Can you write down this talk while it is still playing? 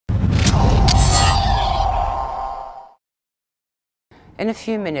In a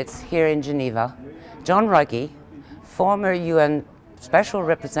few minutes here in Geneva, John Ruggie, former UN Special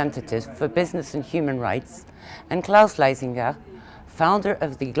Representative for Business and Human Rights, and Klaus Leisinger, founder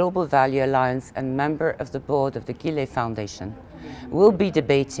of the Global Value Alliance and member of the board of the Guilé Foundation, will be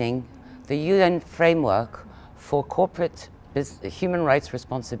debating the UN framework for corporate human rights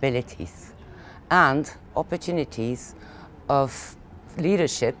responsibilities and opportunities of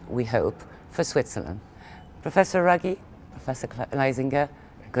leadership, we hope, for Switzerland. Professor Ruggie, Professor Leisinger,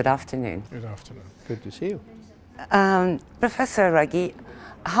 good afternoon. Good afternoon. Good to see you. Professor Ruggie,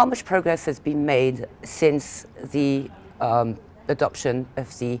 how much progress has been made since the adoption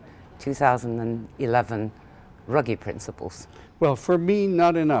of the 2011 Ruggie principles? Well, for me,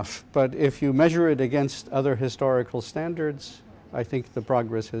 not enough, but if you measure it against other historical standards, I think the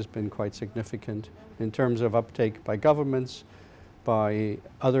progress has been quite significant in terms of uptake by governments, by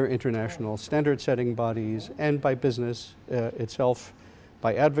other international standard-setting bodies, and by business itself,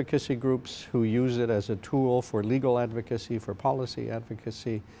 by advocacy groups who use it as a tool for legal advocacy, for policy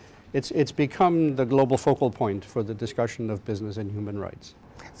advocacy. It's become the global focal point for the discussion of business and human rights.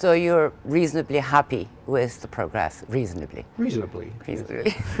 So you're reasonably happy with the progress, reasonably? Reasonably.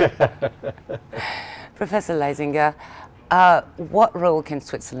 Reasonably. Professor Leisinger, what role can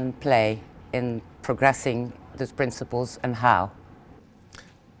Switzerland play in progressing those principles and how?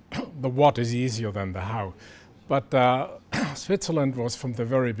 The what is easier than the how. But Switzerland was from the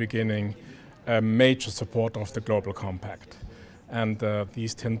very beginning a major supporter of the Global Compact. And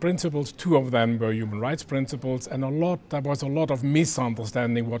these 10 principles, 2 of them were human rights principles, and there was a lot of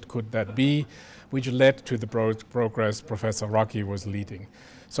misunderstanding what could that be, which led to the progress Professor Ruggie was leading.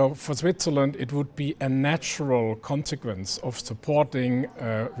 So for Switzerland, it would be a natural consequence of supporting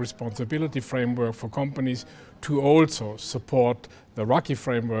a responsibility framework for companies to also support the Ruggie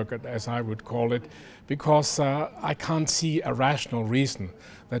framework, as I would call it, because I can't see a rational reason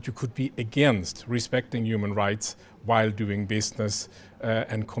that you could be against respecting human rights while doing business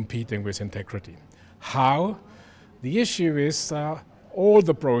and competing with integrity. How? The issue is all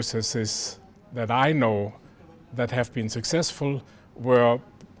the processes that I know that have been successful were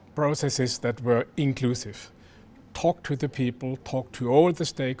processes that were inclusive. Talk to the people, talk to all the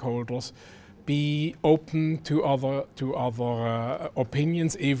stakeholders, be open to other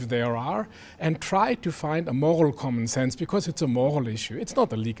opinions if there are, and try to find a moral common sense, because it's a moral issue. It's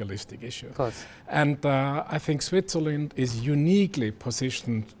not a legalistic issue. Of course. And I think Switzerland is uniquely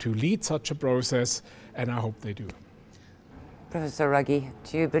positioned to lead such a process, and I hope they do. Professor Ruggie,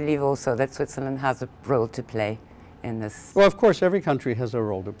 do you believe also that Switzerland has a role to play in this? Well, of course, every country has a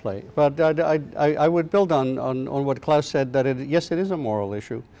role to play. But I would build on what Klaus said, that yes, it is a moral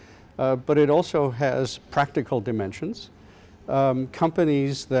issue. But it also has practical dimensions.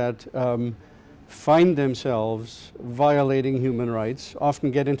 Companies that find themselves violating human rights often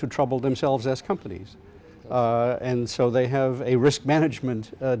get into trouble themselves as companies. And so they have a risk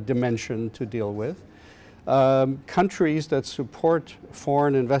management dimension to deal with. Countries that support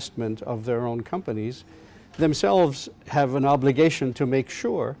foreign investment of their own companies themselves have an obligation to make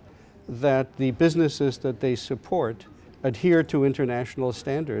sure that the businesses that they support adhere to international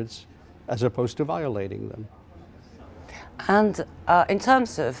standards as opposed to violating them. And in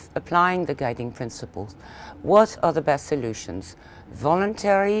terms of applying the guiding principles, what are the best solutions?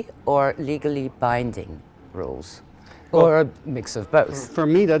 Voluntary or legally binding rules? Or a mix of both? For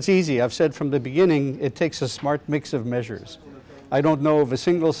me, that's easy. I've said from the beginning, it takes a smart mix of measures. I don't know of a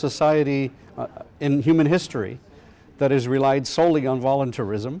single society in human history that has relied solely on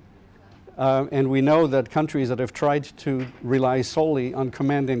voluntarism. And we know that countries that have tried to rely solely on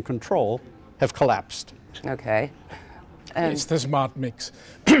command and control have collapsed. Okay. It's the smart mix.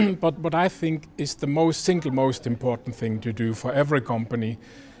 But what I think is the single most important thing to do for every company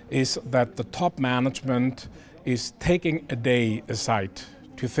is that the top management is taking a day aside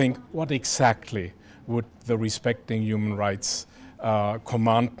to think what exactly would the respecting human rights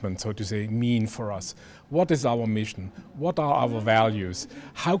commandment, so to say, mean for us. What is our mission? What are our values?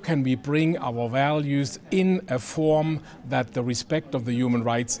 How can we bring our values in a form that the respect of the human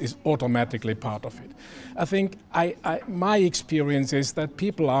rights is automatically part of it? I think my experience is that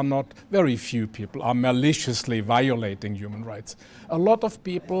very few people are maliciously violating human rights. A lot of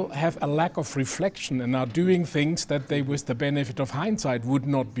people have a lack of reflection and are doing things that they, with the benefit of hindsight, would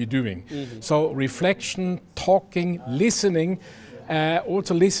not be doing. Mm-hmm. So reflection, talking, listening,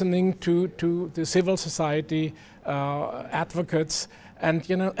 also listening to the civil society advocates, And,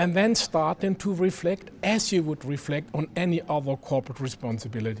 and then starting to reflect as you would reflect on any other corporate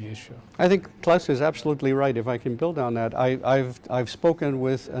responsibility issue. I think Klaus is absolutely right. If I can build on that, I've spoken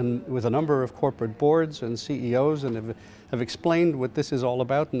with a number of corporate boards and CEOs and have explained what this is all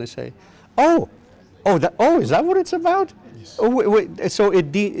about, and they say, "Oh, is that what it's about?" Yes. Oh, wait, so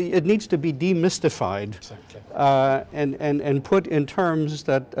it needs to be demystified, exactly. And put in terms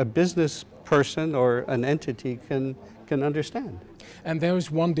that a business person or an entity can understand. And there is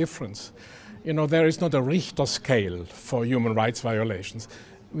one difference. There is not a Richter scale for human rights violations.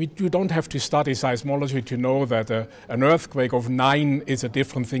 You don't have to study seismology to know that an earthquake of 9 is a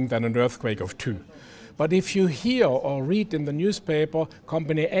different thing than an earthquake of 2. But if you hear or read in the newspaper,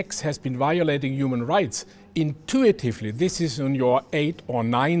 company X has been violating human rights, intuitively this is on your 8 or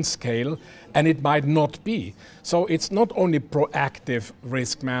 9 scale, and it might not be. So it's not only proactive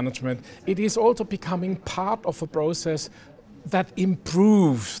risk management, it is also becoming part of a process that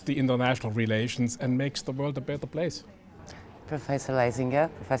improves the international relations and makes the world a better place. Professor Leisinger,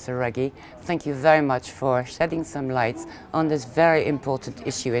 Professor Ruggie, thank you very much for shedding some light on this very important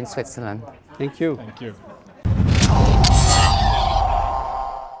issue in Switzerland. Thank you. Thank you.